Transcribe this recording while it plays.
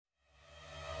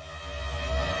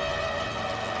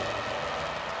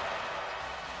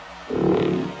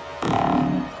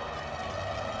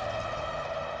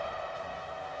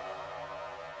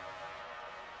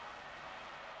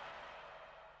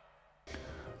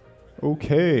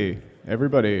Okay,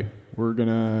 everybody, we're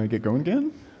gonna get going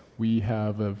again. We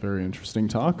have a very interesting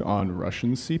talk on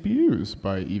Russian CPUs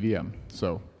by EVM.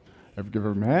 So, give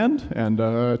her a hand and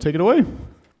take it away.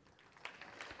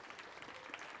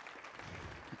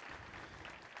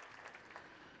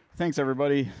 Thanks,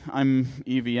 everybody. I'm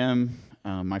EVM.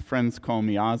 My friends call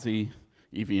me Ozzy.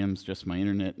 EVM's just my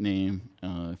internet name.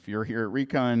 If you're here at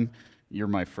Recon, you're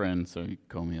my friend, so you can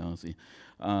call me Ozzy.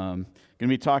 Going to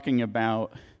be talking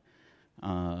about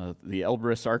the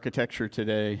Elbrus architecture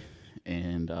today,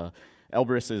 and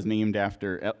Elbrus is named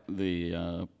after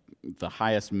the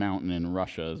highest mountain in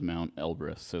Russia is Mount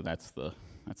Elbrus, so that's the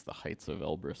heights of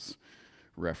Elbrus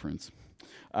reference.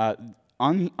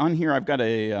 On here, I've got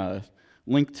a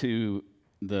link to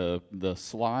the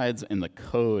slides and the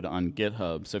code on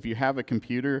GitHub. So if you have a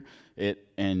computer,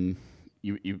 it's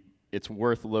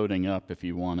worth loading up if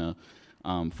you want to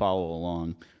follow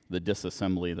along the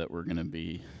disassembly that we're going to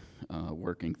be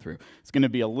working through. It's going to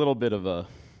be a little bit of a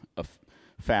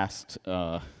fast,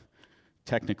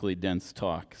 technically dense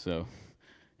talk, so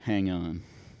hang on.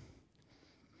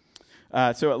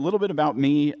 So a little bit about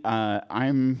me.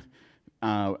 I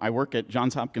work at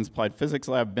Johns Hopkins Applied Physics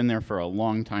Lab, been there for a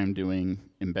long time doing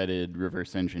embedded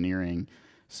reverse engineering.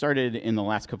 Started in the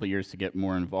last couple of years to get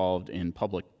more involved in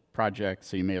public projects,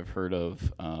 so you may have heard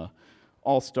of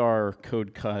All-Star,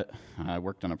 CodeCut. I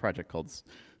worked on a project called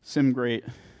SimGrate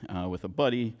with a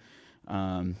buddy.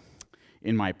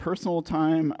 In my personal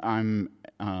time, I'm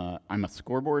a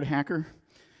scoreboard hacker,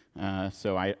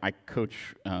 so I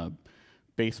coach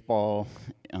baseball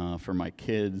for my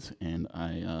kids, and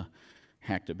I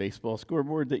hacked a baseball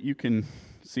scoreboard that you can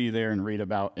see there and read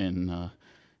about in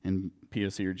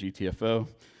POC or GTFO.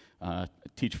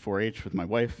 Teach 4-H with my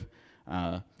wife.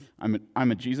 I'm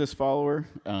a Jesus follower,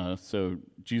 so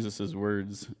Jesus'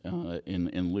 words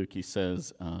in Luke, he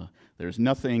says, there's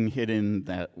nothing hidden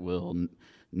that will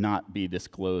not be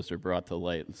disclosed or brought to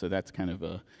light. So that's kind of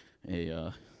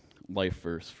a life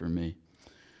verse for me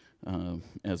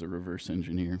as a reverse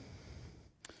engineer.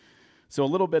 So a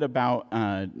little bit about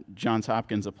Johns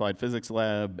Hopkins Applied Physics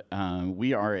Lab.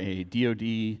 We are a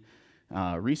DoD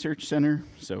research center,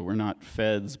 so we're not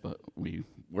feds, but we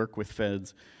work with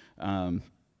feds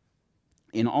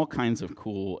in all kinds of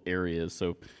cool areas.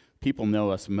 So people know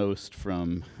us most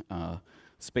from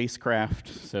spacecraft,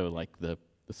 so like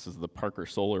this is the Parker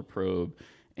Solar Probe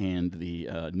and the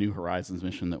New Horizons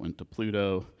mission that went to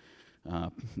Pluto.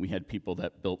 We had people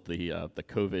that built the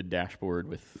COVID dashboard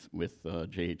with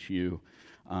JHU.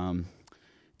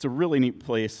 It's a really neat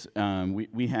place.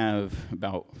 We have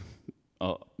about,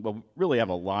 really have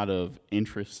a lot of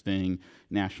interesting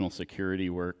national security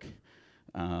work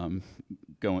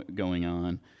going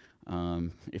on.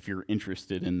 If you're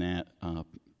interested in that,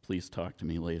 please talk to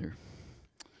me later.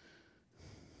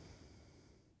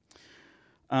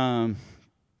 So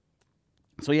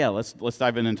yeah, let's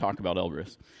dive in and talk about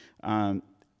Elbrus.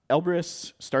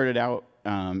 Elbrus started out,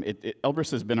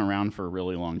 Elbrus has been around for a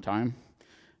really long time.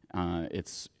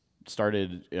 It's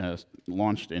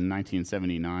launched in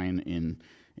 1979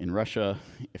 in Russia.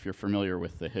 If you're familiar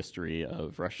with the history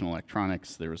of Russian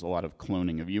electronics, there was a lot of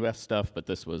cloning of US stuff, but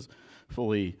this was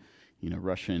fully,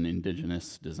 Russian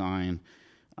indigenous design.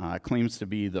 Claims to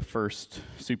be the first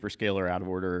superscalar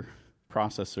out-of-order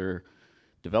processor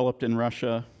developed in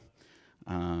Russia.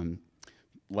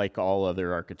 Like all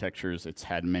other architectures, it's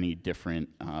had many different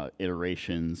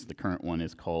iterations. The current one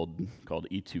is called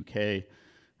E2K,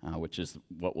 which is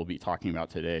what we'll be talking about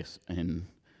today, and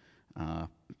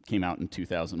came out in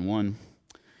 2001.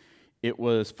 It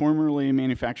was formerly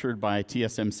manufactured by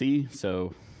TSMC,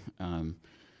 so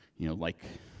like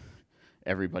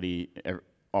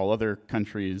all other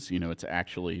countries, it's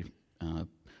actually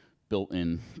built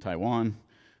in Taiwan.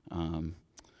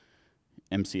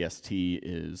 MCST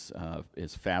is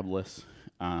fabless.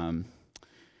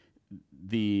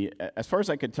 As far as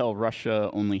I could tell, Russia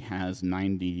only has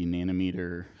 90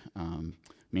 nanometer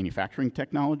manufacturing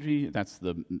technology. That's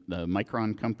the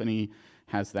Micron company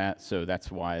has that, so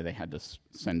that's why they had to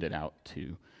send it out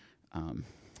to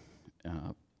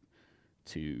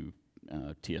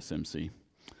TSMC.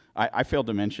 I failed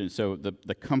to mention, so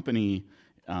the company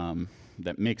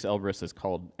that makes Elbrus is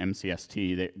called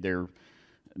MCST.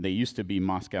 They used to be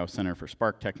Moscow Center for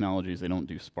Spark Technologies. They don't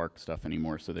do Spark stuff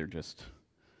anymore, so they're just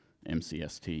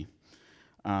MCST.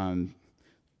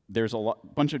 There's a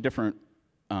bunch of different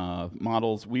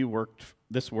models.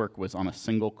 This work was on a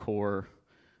single core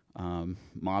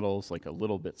models, like a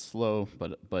little bit slow,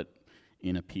 but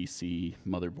in a PC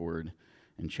motherboard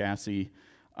and chassis.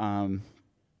 You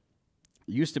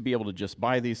used to be able to just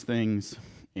buy these things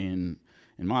and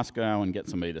in Moscow and get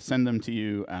somebody to send them to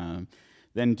you.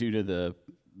 Then due to the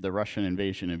Russian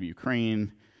invasion of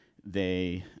Ukraine,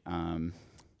 they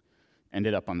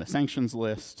ended up on the sanctions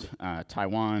list.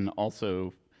 Taiwan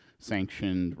also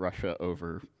sanctioned Russia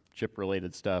over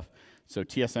chip-related stuff. So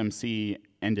TSMC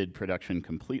ended production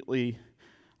completely.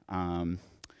 And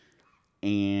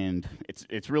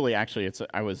it's really actually,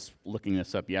 I was looking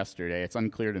this up yesterday. It's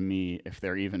unclear to me if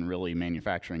they're even really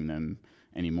manufacturing them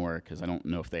anymore, because I don't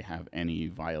know if they have any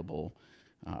viable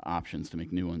options to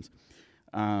make new ones.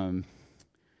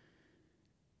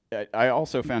 I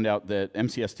also found out that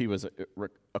MCST was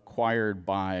acquired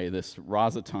by this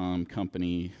Rosatom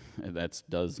company that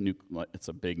does it's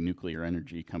a big nuclear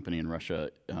energy company in Russia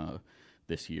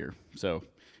this year. So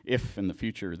if in the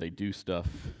future they do stuff,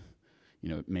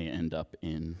 it may end up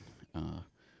in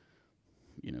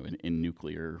in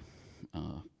nuclear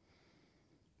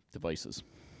devices.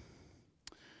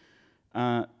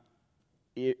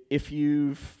 If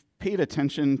you've paid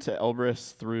attention to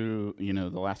Elbrus through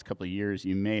the last couple of years,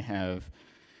 you may have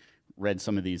read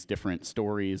some of these different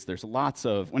stories. There's lots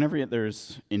of, whenever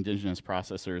there's indigenous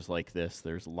processors like this,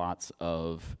 there's lots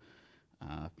of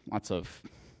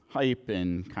hype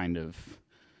and kind of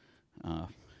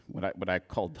what I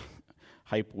called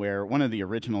hype, where one of the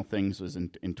original things was in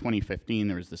 2015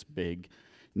 there was this big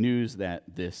news that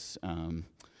this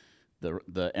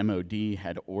the MOD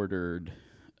had ordered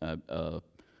a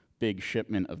big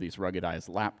shipment of these ruggedized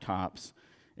laptops.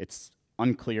 It's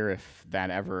unclear if that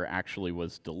ever actually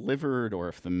was delivered or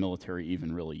if the military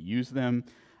even really used them.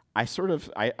 I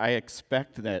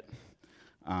expect that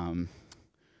I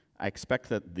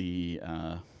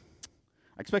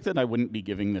wouldn't be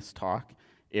giving this talk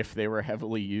if they were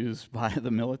heavily used by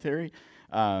the military.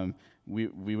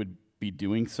 We would be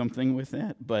doing something with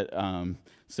it, but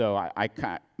so I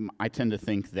tend to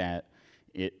think that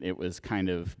it was kind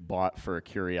of bought for a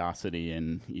curiosity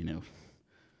and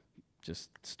just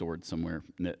stored somewhere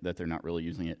that they're not really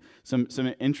using it. Some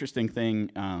interesting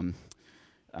thing.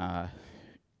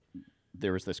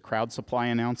 There was this crowd supply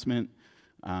announcement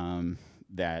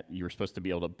that you were supposed to be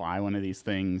able to buy one of these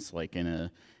things, like in an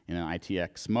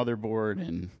ITX motherboard,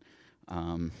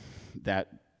 and that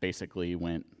basically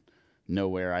went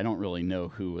nowhere. I don't really know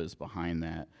who was behind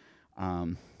that.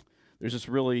 There's this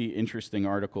really interesting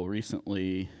article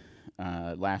recently,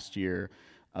 last year,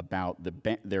 about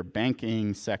their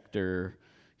banking sector,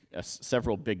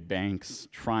 several big banks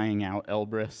trying out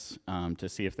Elbrus to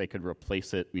see if they could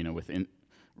replace it,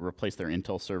 replace their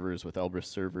Intel servers with Elbrus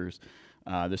servers.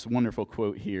 This wonderful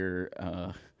quote here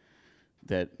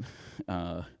that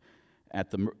at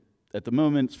the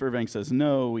moment, Sberbank says,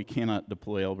 "No, we cannot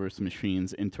deploy Elbrus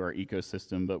machines into our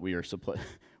ecosystem, but we are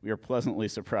pleasantly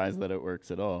surprised that it works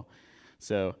at all."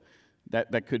 So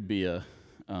that could be that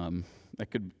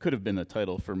could have been the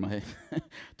title for my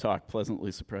talk.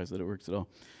 Pleasantly surprised that it works at all.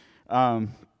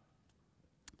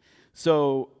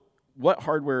 So what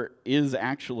hardware is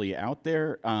actually out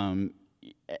there?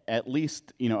 At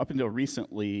least up until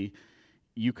recently,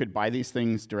 you could buy these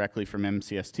things directly from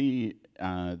MCST.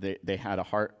 They had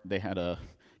a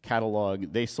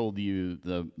catalog. They sold you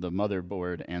the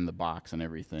motherboard and the box and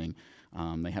everything.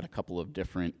 They had a couple of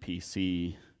different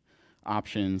PC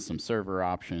options, some server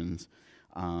options.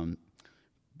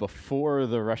 Before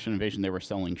the Russian invasion, they were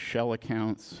selling shell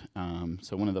accounts.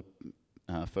 So one of the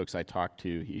folks I talked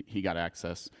to, he got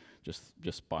access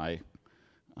just by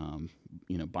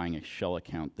buying a shell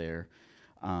account there.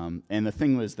 And the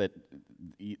thing was that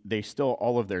they still,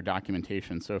 all of their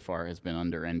documentation so far has been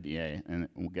under NDA, and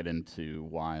we'll get into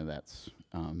why that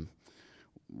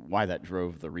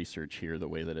drove the research here the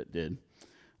way that it did.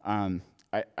 I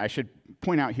should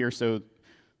point out here, so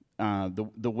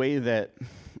the way that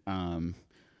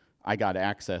I got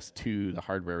access to the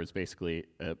hardware was basically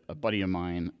a buddy of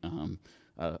mine,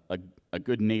 a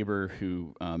good neighbor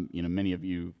who many of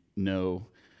you know,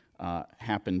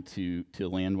 happened to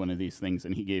land one of these things,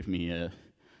 and he gave me a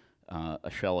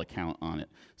shell account on it.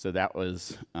 So that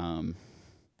was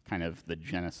kind of the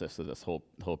genesis of this whole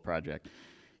project.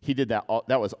 He did that.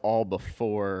 That was all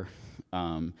before.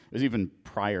 It was even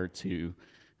prior to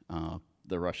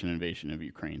the Russian invasion of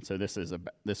Ukraine. So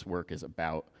this work is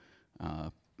about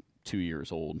 2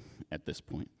 years old at this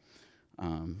point.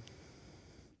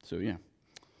 So yeah.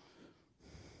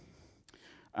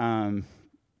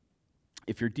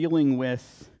 If you're dealing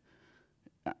with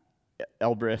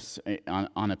Elbrus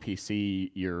on a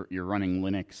PC, you're running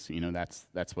Linux.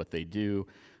 That's what they do.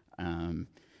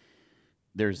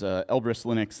 There's a Elbrus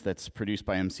Linux that's produced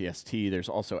by MCST. There's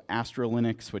also Astra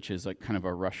Linux, which is kind of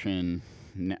a Russian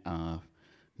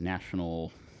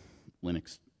national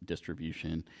Linux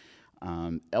distribution.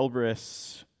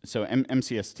 Elbrus, so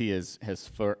MCST has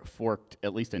forked,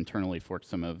 at least internally, forked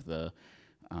some of the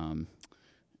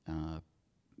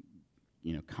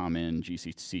common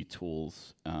GCC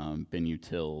tools,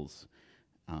 binutils.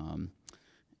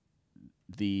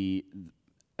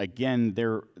 Again,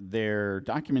 their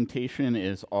documentation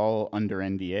is all under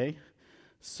NDA,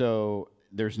 so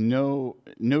there's no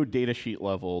datasheet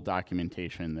level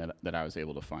documentation that I was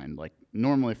able to find. Like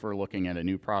normally, if we're looking at a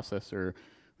new processor,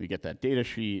 we get that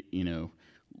datasheet,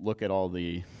 look at all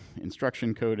the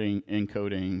instruction coding,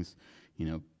 encodings,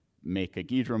 make a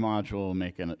Ghidra module,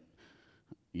 make a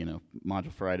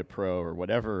module for IDA Pro or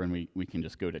whatever, and we can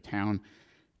just go to town.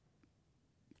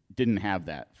 Didn't have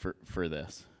that for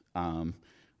this.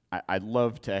 I'd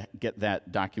love to get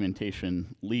that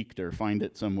documentation leaked or find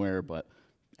it somewhere, but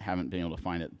haven't been able to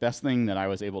find it. Best thing that I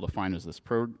was able to find was this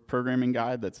programming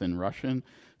guide that's in Russian.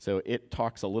 So it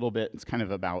talks a little bit. It's kind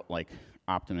of about like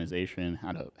optimization,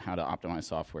 how to optimize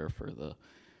software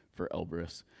for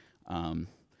Elbrus.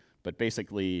 But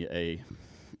basically a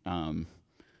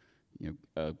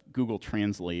Google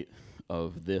Translate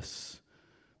of this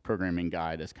programming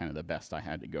guide is kind of the best I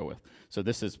had to go with. So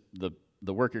this is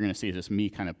the work you're going to see is just me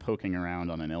kind of poking around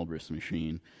on an Elbrus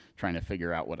machine, trying to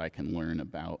figure out what I can learn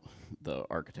about the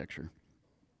architecture.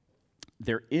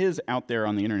 There is out there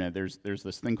on the internet, there's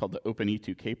this thing called the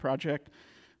OpenE2K project,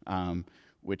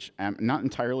 which I'm not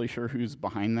entirely sure who's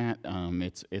behind that.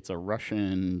 It's a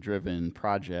Russian-driven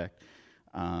project,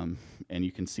 and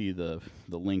you can see the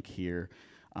link here.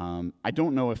 I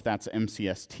don't know if that's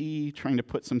MCST trying to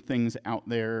put some things out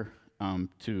there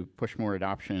to push more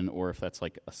adoption, or if that's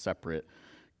like a separate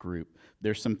group.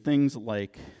 There's some things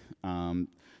like the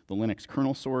Linux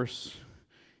kernel source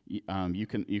you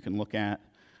can look at.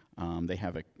 They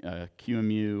have a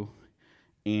QEMU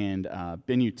and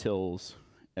binutils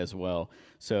as well.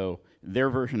 So their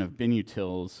version of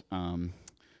binutils,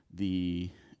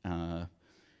 the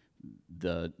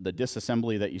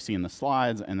disassembly that you see in the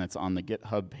slides and that's on the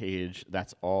GitHub page,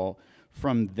 that's all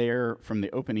from the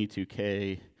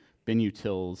OpenE2K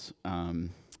binutils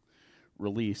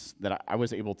release that I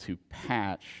was able to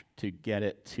patch to get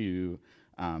it to,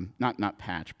 not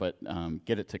patch, but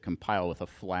get it to compile with a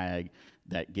flag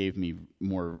that gave me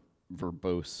more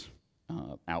verbose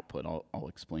output. I'll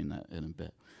explain that in a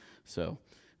bit. So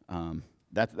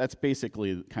that's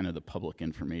basically kind of the public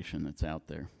information that's out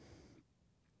there.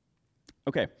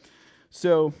 Okay,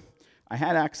 so I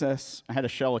had access, I had a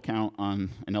shell account on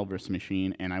an Elbrus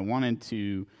machine, and I wanted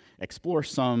to explore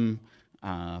some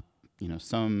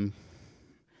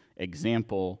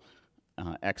example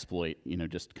exploit,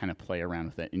 just kind of play around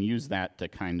with it and use that to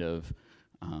kind of,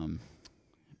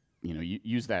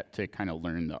 use that to kind of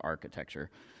learn the architecture.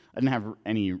 I didn't have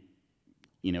any,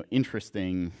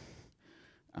 interesting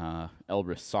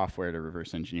Elbrus software to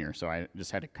reverse engineer, so I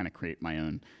just had to kind of create my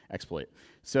own exploit.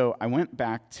 So I went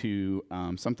back to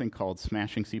something called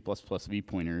smashing C++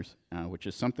 V-pointers, which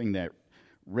is something that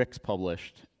Rix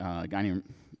published, a guy named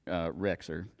Rix,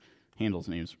 or handle's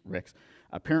name's Rix.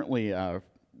 Apparently,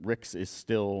 Rix is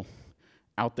still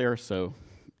out there, so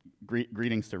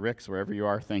greetings to Rix, wherever you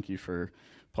are. Thank you for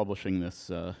publishing this,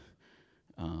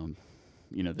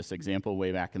 this example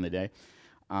way back in the day.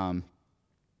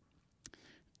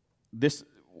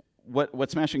 What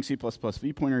smashing C++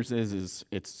 V-pointers is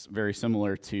it's very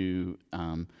similar to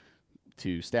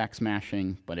stack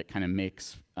smashing, but it kind of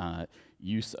makes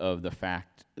use of the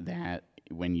fact that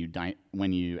when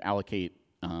you allocate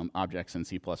objects in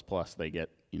C++, they get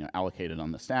allocated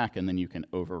on the stack, and then you can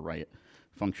overwrite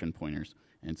function pointers.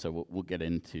 And so we'll get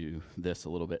into this a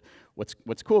little bit.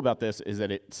 What's cool about this is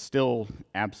that it still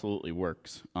absolutely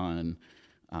works on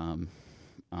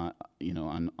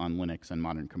Linux and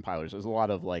modern compilers. There's a lot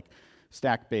of like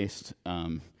stack-based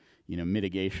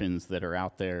mitigations that are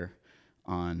out there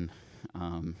on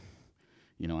on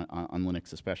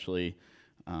Linux, especially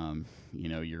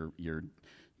your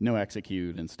no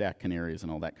execute and stack canaries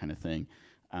and all that kind of thing.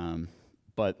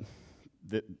 But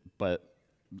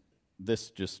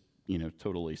this just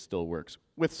totally still works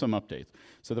with some updates.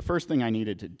 So the first thing I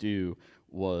needed to do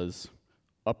was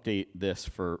update this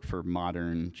for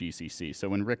modern GCC. So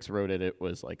when Rix wrote it, it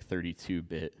was like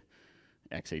 32-bit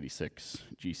x86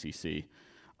 GCC.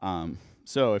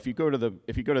 So if you go to the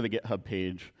GitHub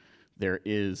page, there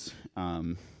is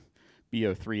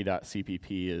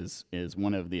bo3.cpp is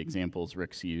one of the examples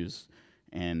Rix used,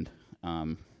 and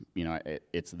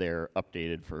it's there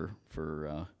updated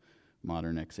for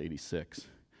modern x86.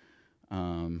 So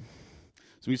I'm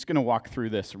just going to walk through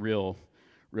this real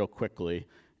quickly,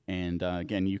 and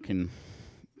again, you can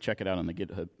check it out on the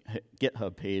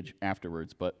GitHub page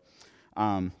afterwards. But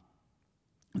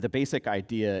the basic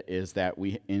idea is that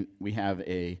we have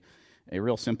a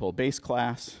real simple base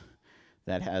class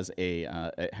that has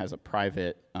it has a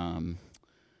private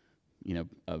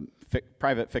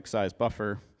private fixed size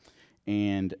buffer,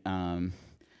 and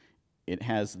it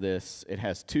has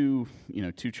two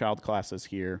child classes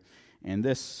here, and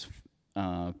this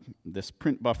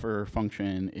print buffer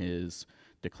function is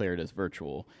declared as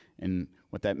virtual. And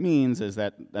what that means is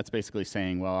that that's basically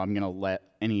saying, well, I'm going to let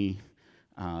any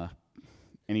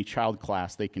child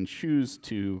class, they can choose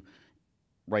to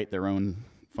write their own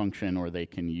function, or they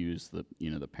can use the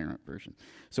the parent version.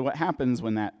 So what happens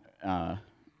when that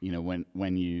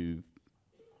when you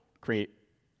create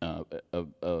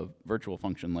a virtual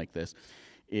function like this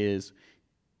is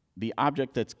the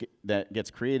object that gets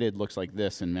created looks like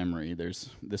this in memory. There's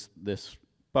this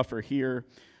buffer here,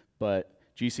 but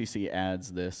GCC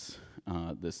adds this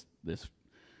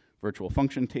virtual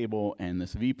function table and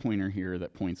this v pointer here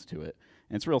that points to it.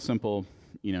 And it's real simple.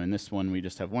 In this one we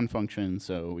just have one function,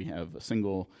 so we have a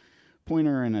single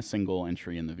pointer and a single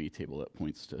entry in the v table that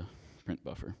points to print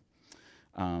buffer.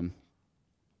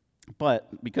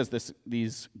 But because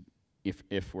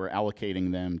if we're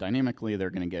allocating them dynamically, they're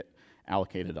going to get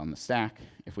allocated on the stack.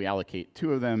 If we allocate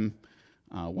two of them,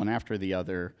 one after the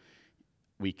other,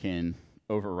 we can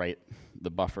overwrite the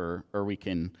buffer, or we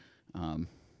can,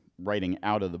 writing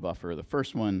out of the buffer, the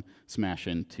first one, smash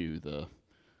into the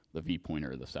v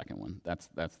pointer of the second one.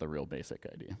 That's the real basic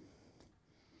idea.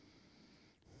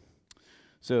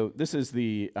 So this is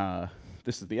the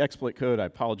exploit code. I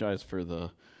apologize for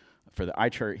the eye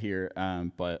chart here,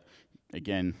 but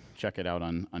again, check it out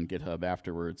on GitHub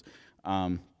afterwards.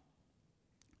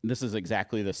 This is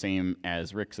exactly the same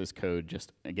as Rix's code,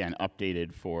 just again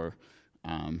updated for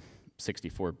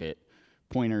 64-bit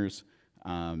pointers.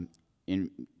 In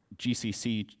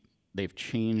GCC, they've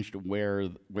changed where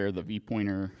the v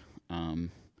pointer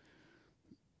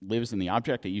lives in the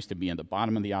object. It used to be at the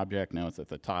bottom of the object. Now it's at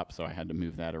the top, so I had to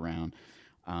move that around.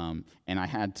 And I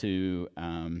had to.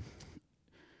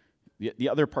 The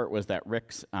other part was that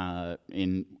Rix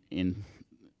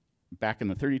back in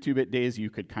the 32-bit days, you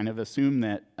could kind of assume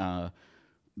that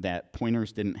that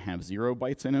pointers didn't have 0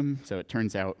 bytes in them. So it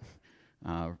turns out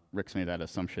Rix made that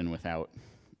assumption without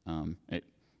it.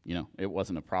 It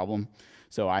wasn't a problem.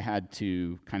 So I had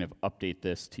to kind of update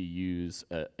this to use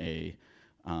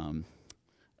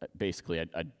basically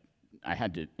I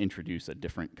had to introduce a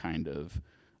different kind of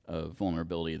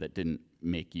vulnerability that didn't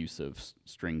make use of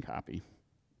string copy.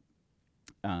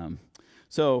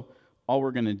 So all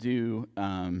we're going to do,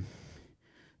 let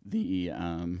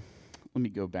me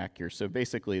go back here. So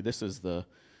basically, this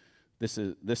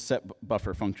set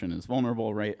buffer function is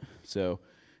vulnerable, right? So,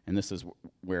 and this is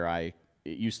where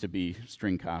it used to be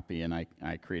string copy, and I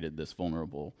created this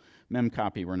vulnerable mem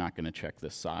copy. We're not going to check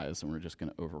this size, and we're just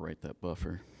going to overwrite that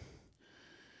buffer.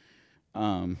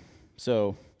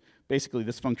 So basically,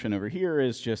 this function over here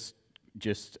is just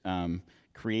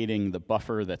creating the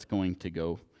buffer that's going to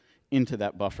go into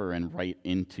that buffer and write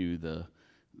into the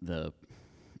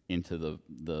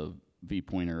v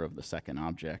pointer of the second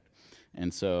object.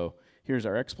 And so here's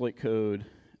our exploit code.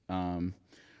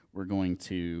 We're going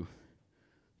to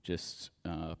just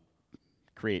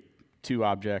create two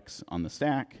objects on the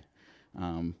stack.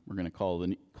 We're going to call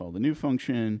the new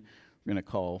function. We're going to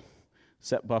call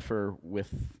set buffer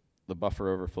with the buffer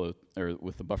overflow, or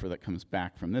with the buffer that comes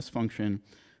back from this function.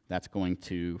 That's going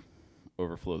to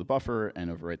overflow the buffer and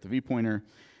overwrite the v pointer.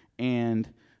 And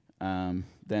then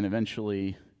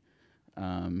eventually,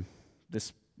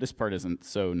 this part isn't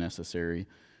so necessary,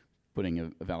 putting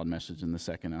a valid message in the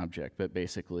second object. But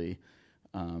basically,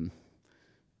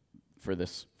 for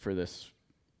this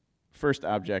first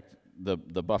object,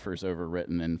 the buffer's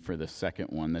overwritten, and for the second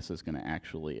one, this is going to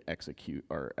actually execute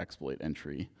our exploit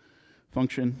entry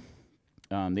function.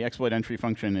 The exploit entry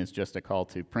function is just a call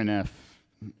to printf.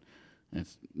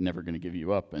 It's never going to give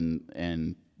you up,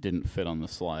 and didn't fit on the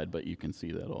slide, but you can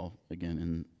see that all again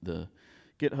in the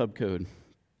GitHub code.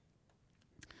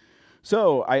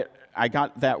 So I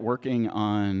got that working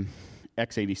on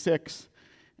x86,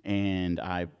 and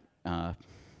I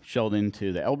shelled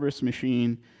into the Elbrus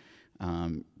machine,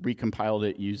 recompiled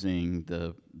it using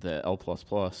the L++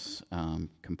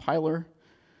 compiler,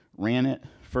 ran it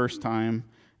first time,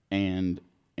 and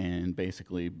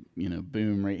basically,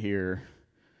 boom, right here,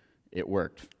 it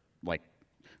worked, like,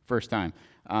 first time.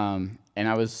 And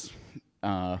I was,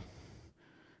 at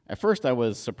first I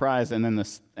was surprised, and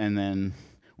then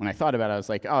when I thought about it, I was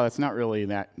like, oh, it's not really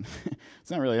that,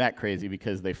 it's not really that crazy,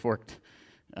 because they forked,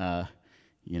 they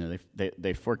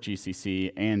forked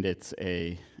GCC, and it's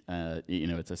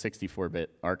it's a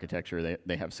 64-bit architecture.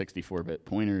 They have 64-bit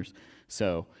pointers,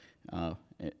 so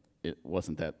it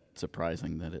wasn't that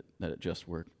surprising that it just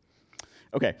worked.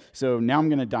 Okay, so now I'm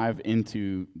going to dive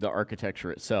into the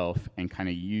architecture itself and kind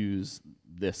of use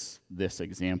this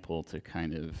example to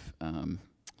kind of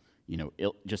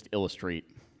just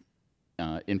illustrate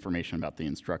information about the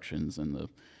instructions and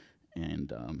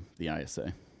the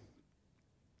ISA.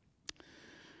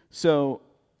 So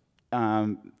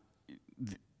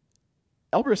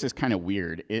Elbrus is kind of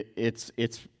weird.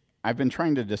 I've been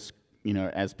trying to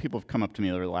as people have come up to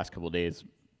me over the last couple of days,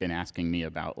 been asking me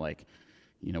about what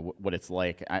it's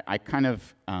like. I kind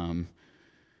of I've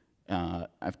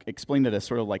explained it as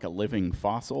sort of like a living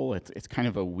fossil. It's kind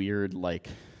of a weird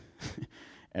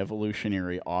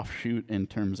evolutionary offshoot in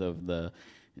terms of the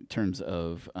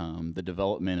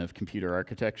development of computer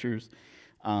architectures.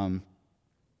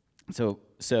 So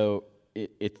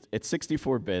it's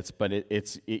 64 bits, but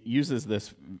it uses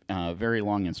this very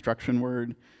long instruction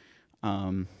word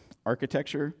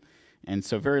architecture. And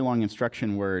so very long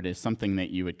instruction word is something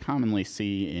that you would commonly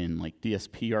see in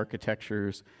DSP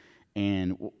architectures.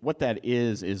 And what that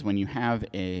is when you have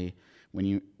when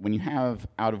you have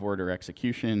out of order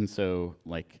execution, so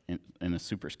in a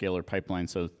superscalar pipeline,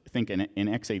 so think in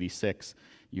x86,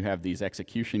 you have these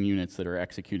execution units that are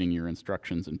executing your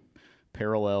instructions in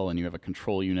parallel, and you have a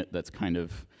control unit that's kind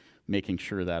of making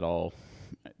sure that all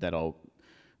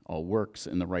works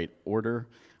in the right order.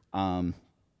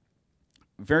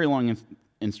 Very long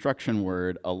instruction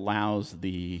word allows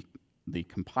the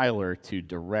compiler to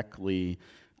directly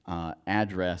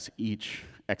address each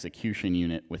execution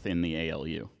unit within the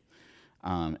ALU.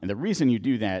 And the reason you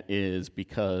do that is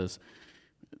because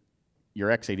your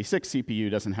x86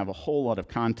 CPU doesn't have a whole lot of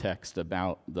context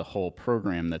about the whole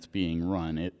program that's being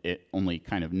run. It only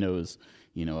kind of knows,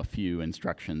 a few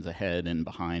instructions ahead and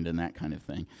behind and that kind of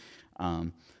thing.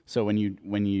 So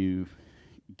when you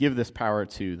give this power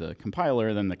to the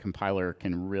compiler, then the compiler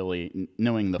can really,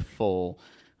 knowing the full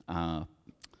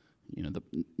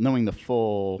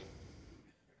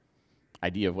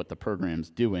idea of what the program's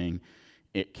doing,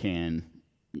 it can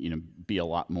be a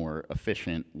lot more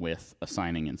efficient with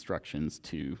assigning instructions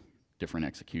to different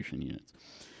execution units.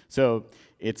 So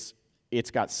it's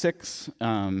got six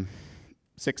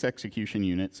execution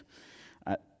units.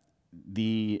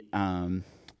 The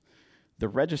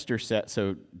register set,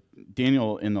 so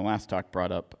Daniel in the last talk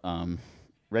brought up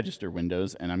register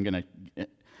windows, and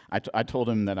I told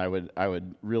him that I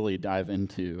would really dive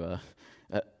into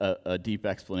a deep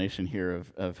explanation here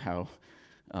of how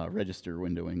register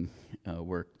windowing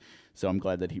worked. So I'm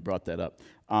glad that he brought that up.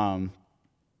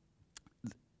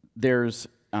 There's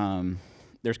kind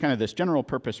of this general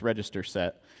purpose register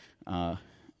set,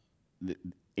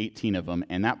 18 of them,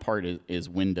 and that part is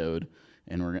windowed,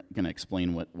 and we're going to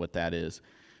explain what that is.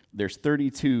 There's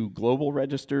 32 global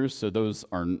registers, so those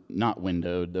are not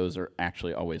windowed. Those are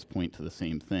actually always point to the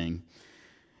same thing.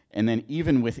 And then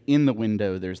even within the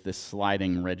window, there's this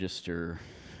sliding register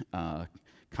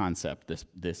concept, this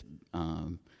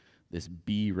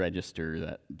B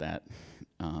register that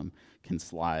can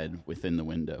slide within the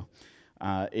window.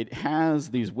 It has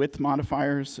these width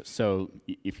modifiers. So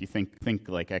if you think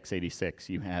like x86,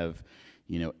 you have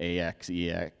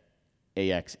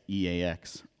AX,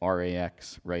 EAX,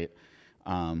 RAX, right?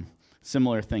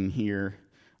 Similar thing here,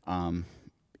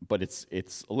 but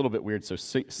it's a little bit weird. So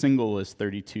single is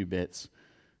 32 bits,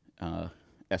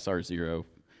 SR0.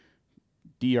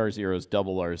 DR0 is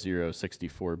double R0,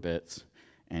 64 bits,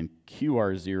 and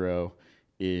QR0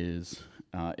 is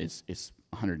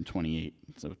 128.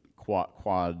 So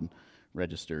quad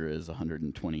register is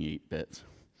 128 bits.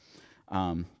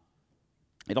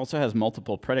 It also has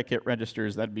multiple predicate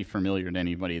registers. That'd be familiar to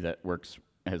anybody that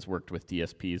has worked with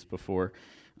DSPs before.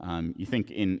 You think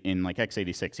in like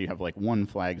x86, you have like one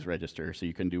flags register, so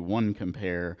you can do one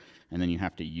compare, and then you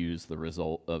have to use the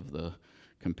result of the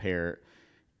compare.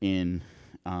 In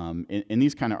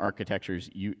these kind of architectures,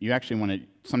 you actually want to,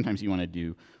 sometimes you want to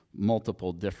do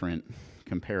multiple different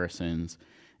comparisons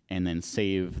and then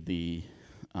save the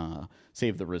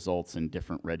results in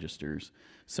different registers.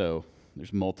 So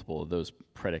there's multiple of those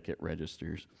predicate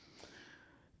registers.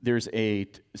 There's a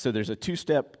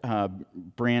two-step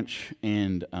branch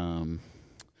and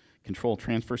control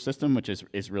transfer system, which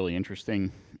is really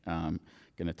interesting. Going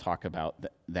to talk about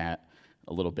that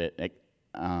a little bit.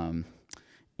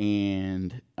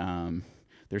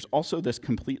 There's also this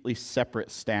completely separate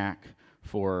stack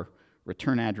for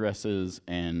return addresses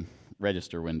and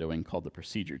register windowing called the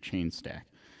procedure chain stack.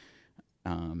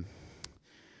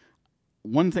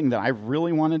 One thing that I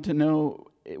really wanted to know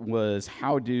it was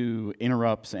how do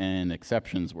interrupts and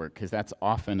exceptions work? Because that's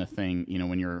often a thing, you know,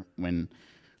 when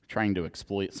trying to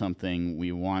exploit something,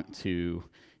 we want to,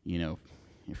 you know,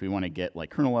 if we want to get like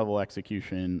kernel level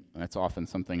execution, that's often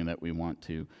something that we want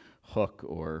to hook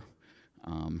or,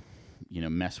 you know,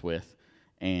 mess with.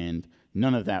 And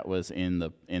none of that was in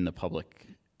the public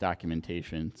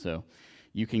documentation. So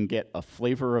you can get a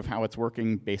flavor of how it's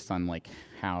working based on like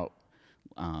how,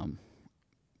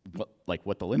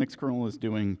 what the Linux kernel is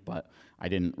doing, but I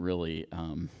didn't really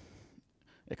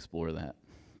explore that.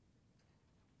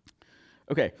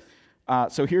 Okay,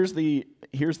 so here's the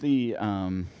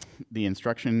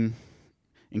instruction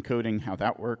encoding, how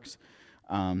that works.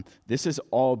 This is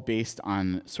all based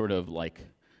on sort of like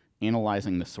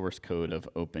analyzing the source code of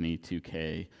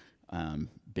OpenE2K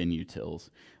bin utils.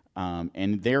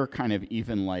 And they're kind of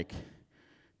even like,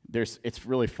 it's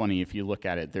really funny if you look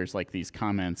at it, there's like these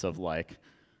comments of like,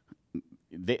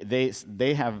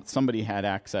 somebody had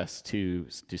access to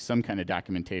some kind of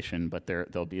documentation, but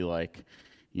they'll be like,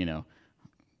 you know,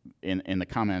 in the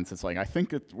comments, it's like, I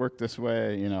think it worked this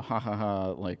way, you know, ha ha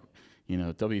ha, like, you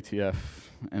know, WTF,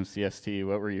 MCST,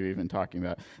 what were you even talking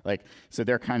about? Like, so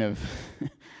they're kind of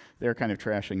they're kind of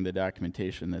trashing the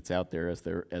documentation that's out there as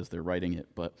they're writing it.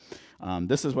 But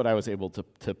this is what I was able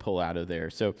to pull out of there.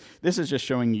 So this is just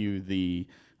showing you the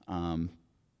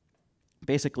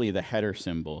basically the header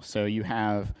symbol. So you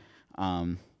have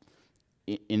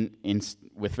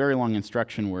with very long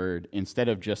instruction word, instead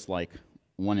of just like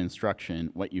one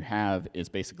instruction, what you have is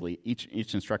basically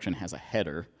each instruction has a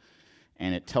header,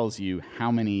 and it tells you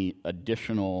how many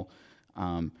additional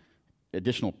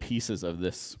pieces of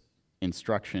this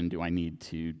instruction do I need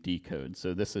to decode.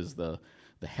 So this is the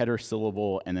header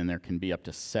syllable, and then there can be up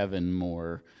to 7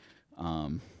 more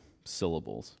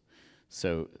syllables.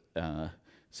 So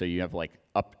so you have like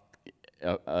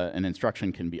an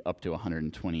instruction can be up to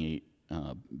 128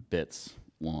 bits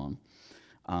long,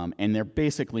 and they're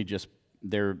basically just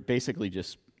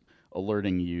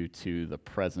alerting you to the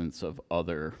presence of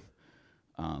other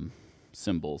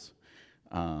symbols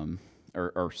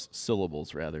or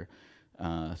syllables rather.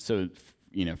 So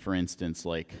you know, for instance,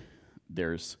 like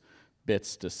there's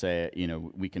bits to say, you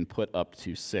know, we can put up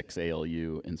to 6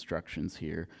 ALU instructions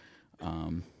here.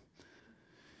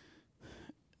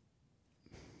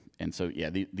 And so, yeah,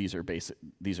 these are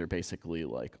basically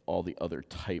like all the other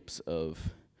types of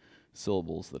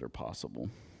syllables that are possible.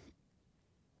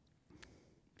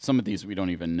 Some of these we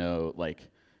don't even know, like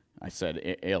I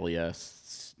said,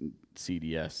 ALES,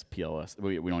 CDS, PLS.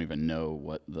 We don't even know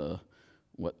what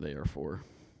they are for.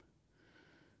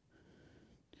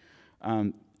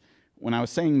 When I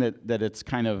was saying that it's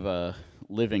kind of a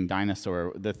living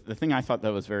dinosaur, the thing I thought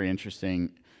that was very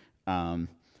interesting.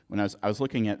 When I was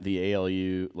looking at the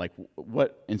ALU, like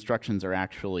what instructions are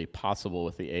actually possible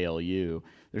with the ALU,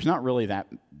 there's not really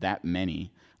that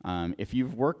many. If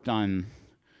you've worked on,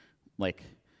 like,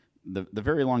 the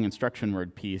very long instruction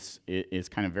word piece is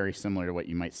kind of very similar to what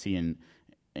you might see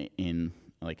in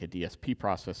like a DSP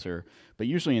processor, but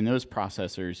usually in those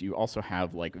processors you also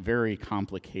have like very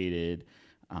complicated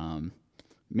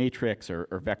matrix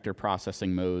or vector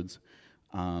processing modes.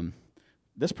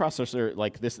 This processor,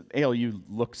 like this ALU,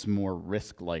 looks more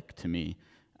RISC-like to me.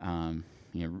 You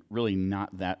know, really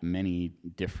not that many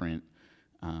different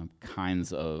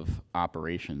kinds of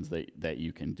operations that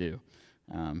you can do.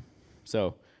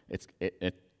 So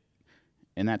it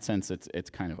in that sense, it's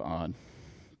kind of odd.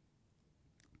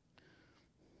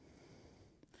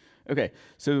 Okay,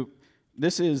 so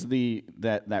this is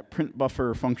that print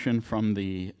buffer function from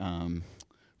the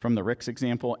RICS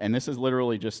example, and this is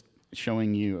literally just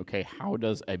showing you, okay, how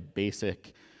does a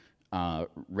basic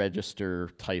register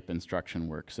type instruction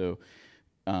work? So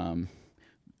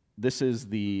this is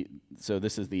the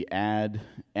add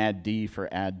D for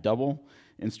add double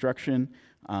instruction.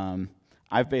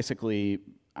 I've basically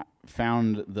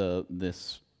found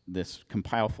this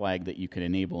compile flag that you could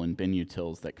enable in bin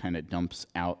utils that kind of dumps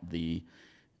out the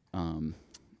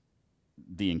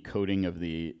encoding of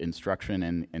the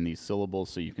instruction and these syllables,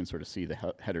 so you can sort of see the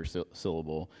header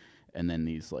syllable and then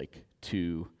these like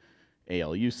 2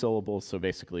 ALU syllables. So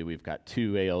basically we've got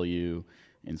 2 ALU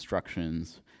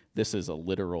instructions. This is a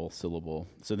literal syllable.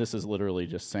 So this is literally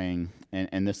just saying,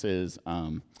 and this is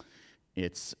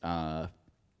it's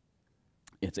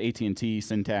AT&T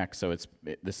syntax. So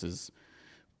this is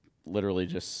literally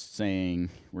just saying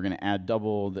we're going to add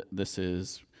double. This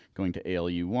is going to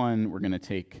ALU1. We're going to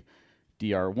take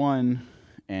DR1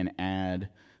 and add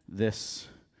this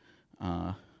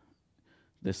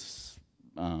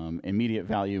immediate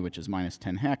value, which is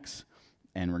 -10 hex,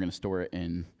 and we're going to store it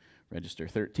in register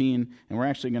 13, and we're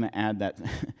actually going to add that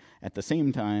at the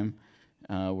same time.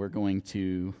 We're going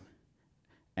to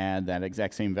add that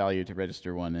exact same value to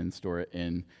register 1 and store it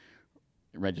in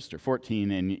register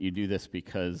 14, and you do this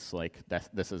because like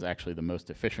this is actually the most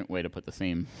efficient way to put the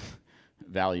same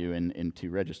value in 2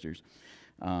 registers.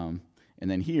 And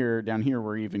then down here,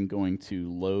 we're even going to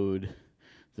load.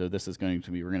 So this is going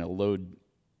to be, we're going to load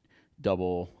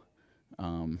double,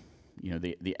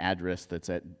 the address that's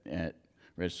at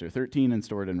register 13 and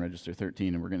store it in register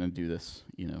 13, and we're going to do this,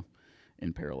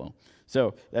 in parallel.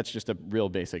 So that's just a real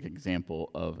basic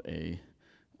example of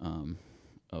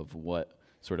of what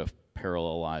sort of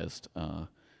parallelized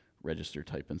register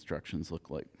type instructions look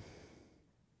like.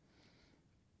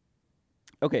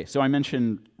 Okay, so I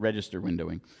mentioned register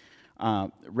windowing.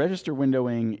 Register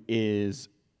windowing is,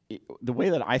 the way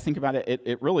that I think about it,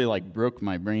 it really like broke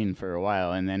my brain for a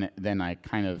while, and then I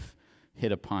kind of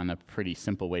hit upon a pretty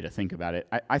simple way to think about it.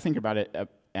 I think about it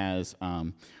as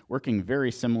working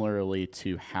very similarly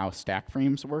to how stack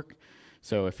frames work.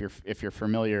 So if you're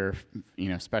familiar,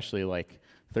 especially like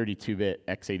 32-bit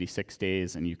x86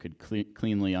 days, and you could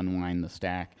cleanly unwind the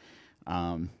stack,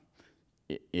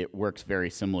 it works very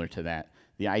similar to that.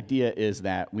 The idea is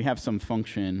that we have some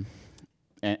function,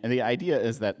 and the idea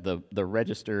is that the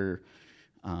register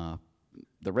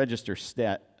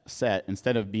set,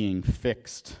 instead of being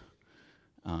fixed,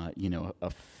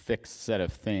 a fixed set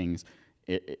of things,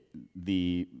 it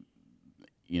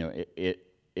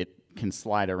can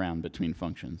slide around between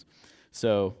functions.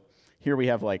 So here we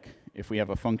have, like, if we have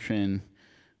a function,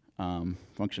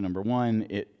 function number 1,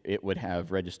 it would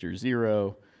have register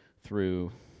 0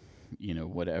 through,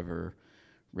 whatever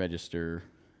register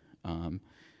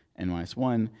n-1.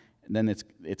 And then it's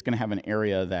going to have an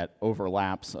area that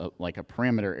overlaps, like a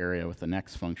parameter area with the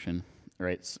next function,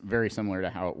 right? It's very similar to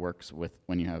how it works with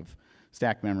when you have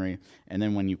stack memory. And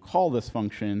then when you call this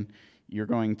function, you're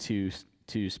going to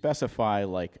specify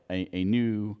like a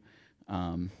new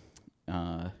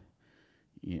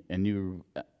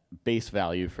base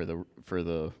value for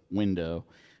the window,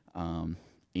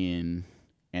 and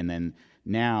then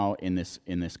now in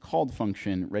this called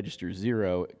function, register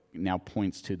 0 now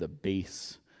points to the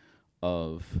base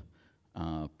of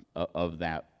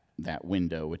that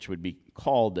window, which would be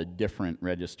called a different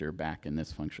register back in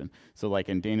this function. So like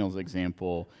in Daniel's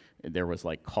example, there was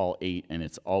like call 8, and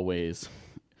it's always,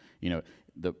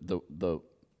 the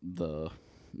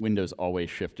window's always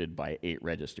shifted by 8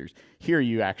 registers. Here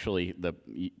you actually,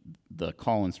 the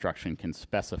call instruction can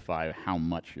specify how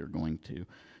much you're going to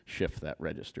shift that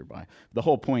register by. The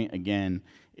whole point, again,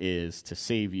 is to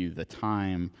save you the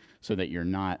time so that you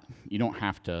don't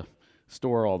have to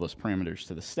store all those parameters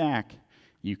to the stack.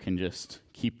 You can just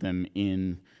keep them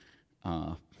in,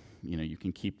 you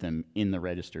can keep them in the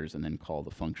registers and then call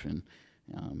the function.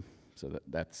 So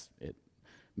it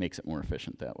makes it more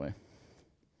efficient that way.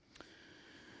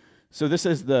 So this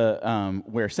is the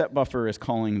where set buffer is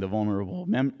calling the vulnerable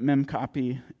mem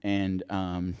copy, and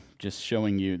just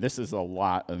showing you, this is a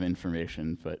lot of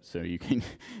information, but so you can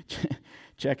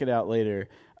check it out later.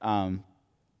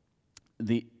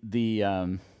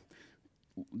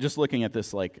 Just looking at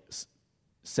this like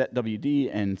set WD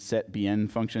and set BN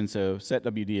function. So set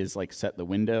WD is like set the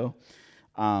window,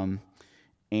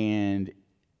 and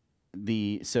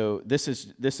so this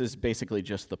is basically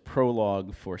just the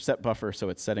prologue for set buffer. So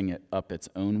it's setting it up its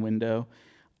own window.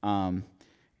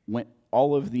 When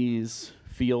all of these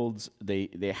fields,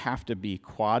 they have to be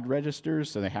quad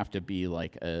registers, so they have to be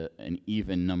like an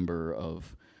even number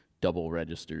of double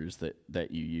registers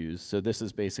that you use. So this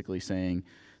is basically saying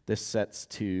this sets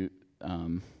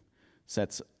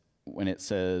when it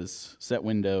says set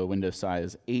window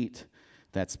size 8.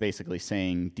 That's basically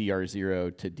saying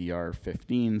DR0 to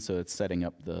DR15, so it's setting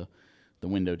up the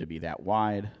window to be that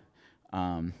wide.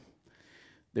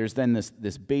 There's then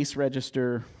this base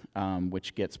register,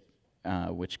 which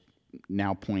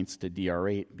now points to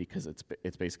DR8 because it's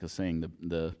basically saying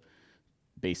the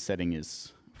base setting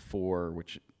is 4,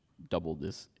 which doubled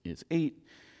is 8,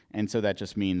 and so that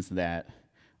just means that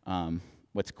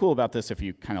what's cool about this, if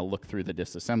you kind of look through the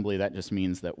disassembly, that just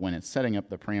means that when it's setting up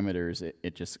the parameters,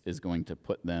 it just is going to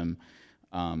put them,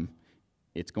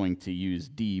 it's going to use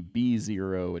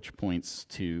DB0, which points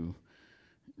to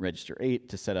register 8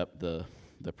 to set up the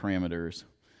parameters,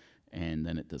 and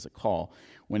then it does a call.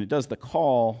 When it does the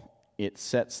call, it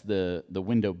sets the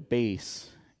window base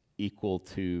equal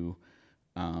to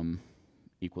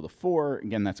 4.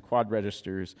 Again, that's quad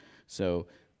registers, so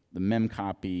the mem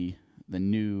copy, the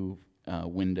new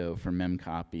window for mem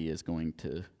copy is going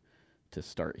to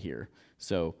start here.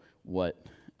 So what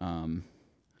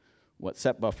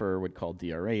set buffer would call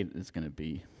DR8 is going to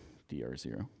be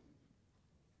DR0.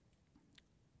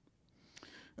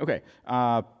 Okay,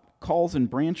 calls and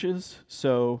branches.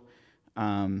 So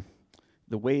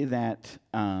the way that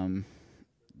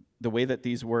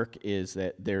these work is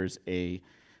that there's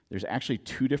actually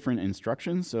two different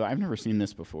instructions. So I've never seen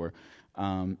this before.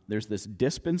 There's this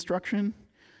disp instruction,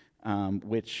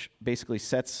 which basically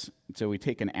sets. So we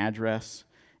take an address,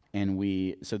 and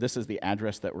so this is the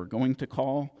address that we're going to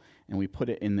call, and we put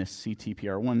it in this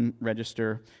CTPR1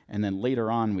 register, and then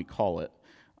later on we call it.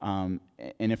 And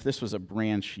if this was a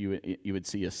branch, you would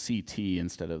see a CT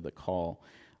instead of the call.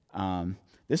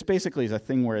 This basically is a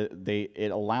thing where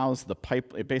it allows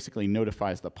it basically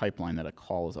notifies the pipeline that a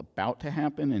call is about to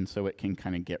happen, and so it can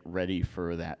kind of get ready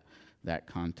for that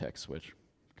context switch.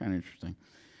 Kind of interesting.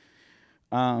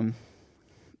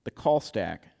 The call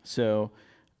stack. So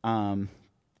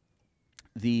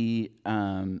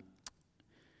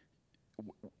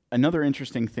another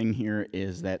interesting thing here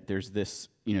is that there's this,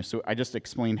 so I just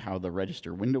explained how the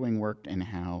register windowing worked and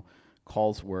how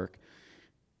calls work.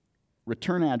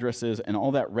 Return addresses and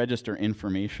all that register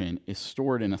information is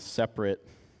stored in a separate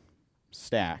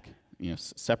stack,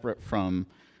 separate from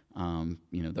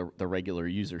the regular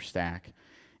user stack.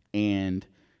 And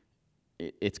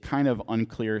it's kind of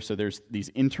unclear. So there's these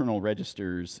internal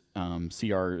registers,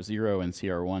 CR0 and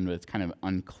CR1, but it's kind of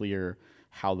unclear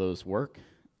how those work.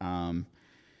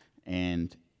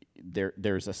 And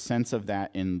there's a sense of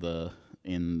that in the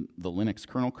Linux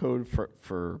kernel code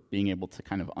for being able to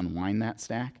kind of unwind that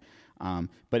stack.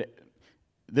 But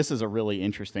this is a really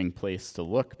interesting place to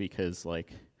look because,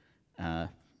 how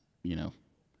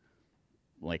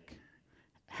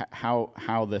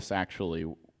this actually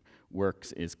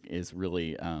works is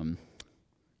really,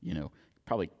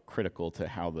 probably critical to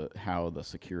how the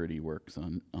security works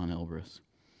on Elbrus.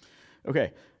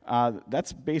 Okay,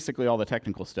 that's basically all the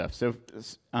technical stuff. So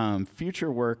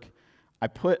future work, I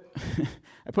put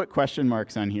question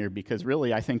marks on here because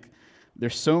really I think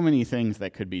there's so many things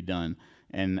that could be done.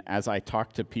 And as I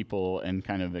talk to people and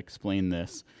kind of explain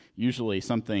this, usually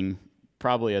something,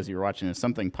 probably as you're watching this,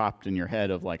 something popped in your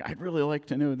head of like, I'd really like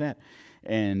to know that.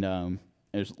 And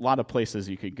there's a lot of places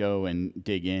you could go and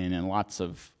dig in and lots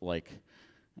of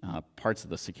parts of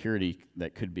the security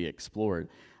that could be explored.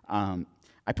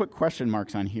 I put question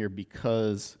marks on here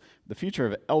because the future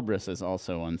of Elbrus is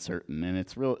also uncertain, and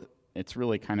it's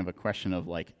really kind of a question of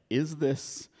is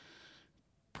this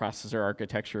processor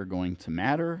architecture going to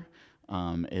matter?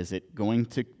 Is it going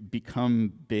to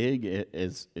become big?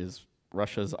 Is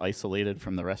Russia's isolated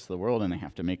from the rest of the world and they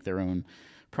have to make their own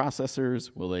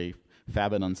processors? Will they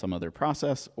fab it on some other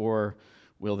process, or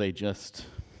will they just,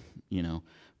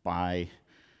 buy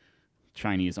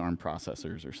Chinese ARM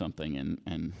processors or something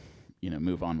and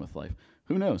move on with life?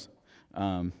 Who knows?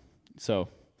 So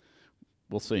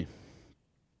we'll see.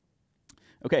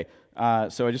 Okay,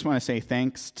 so I just want to say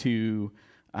thanks to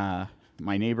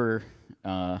my neighbor,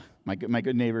 my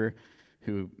good neighbor,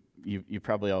 who you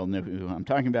probably all know who I'm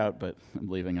talking about, but I'm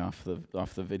leaving off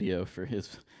the video for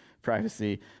his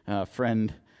privacy.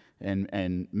 Friend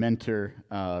and mentor,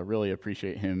 really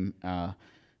appreciate him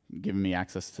giving me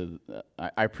access to.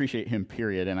 I appreciate him,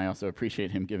 period, and I also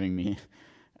appreciate him giving me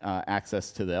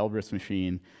access to the Elbrus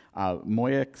machine.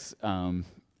 Moyix,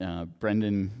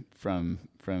 Brendan from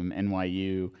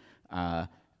NYU,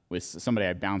 was somebody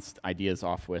I bounced ideas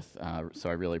off with, so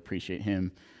I really appreciate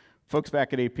him. Folks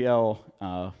back at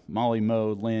APL, Molly,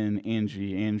 Mo, Lynn,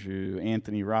 Angie, Andrew,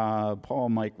 Anthony, Rob, Paul,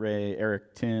 Mike, Ray,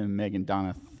 Eric, Tim, Megan,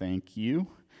 Donna, thank you.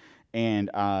 And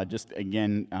just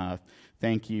again,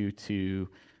 thank you to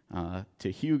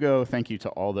Hugo, thank you to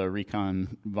all the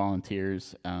Recon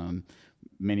volunteers.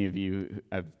 Many of you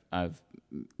I've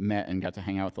met and got to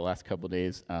hang out with the last couple of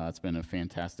days. It's been a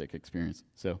fantastic experience.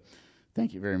 So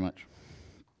thank you very much.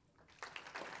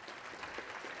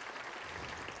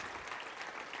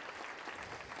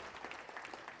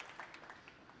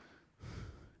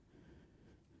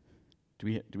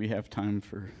 Do we have time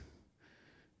for?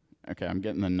 Okay, I'm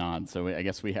getting the nod. So I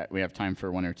guess we have time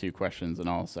for one or two questions, and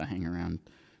I'll also hang around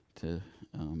to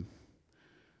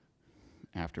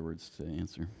afterwards to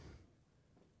answer.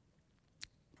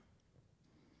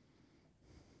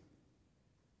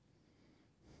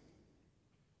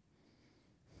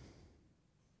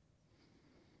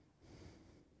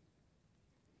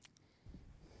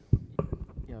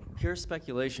 Yeah, pure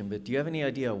speculation, but do you have any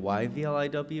idea why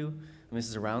VLIW? I mean, this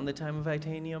is around the time of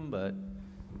Itanium, but...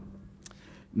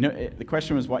 No, the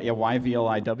question was why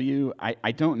VLIW?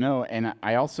 I don't know, and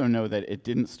I also know that it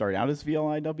didn't start out as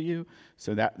VLIW,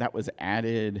 so that was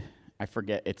added. I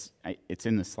forget. It's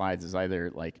in the slides. It's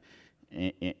either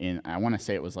I want to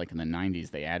say it was in the 90s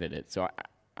they added it. So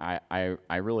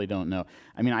I really don't know.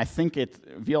 I mean, I think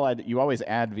you always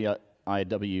add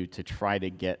VLIW to try to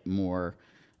get more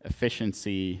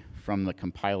efficiency from the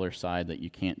compiler side that you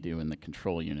can't do in the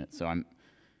control unit. So I'm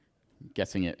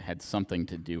guessing it had something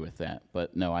to do with that.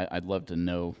 But no, I'd love to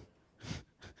know.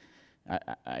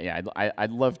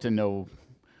 I'd love to know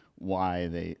why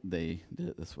they did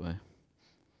it this way.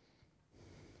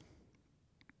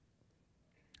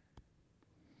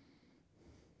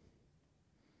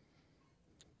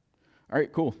 All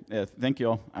right, cool. Yeah, thank you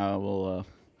all. We'll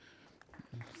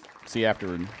see you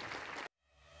afterward.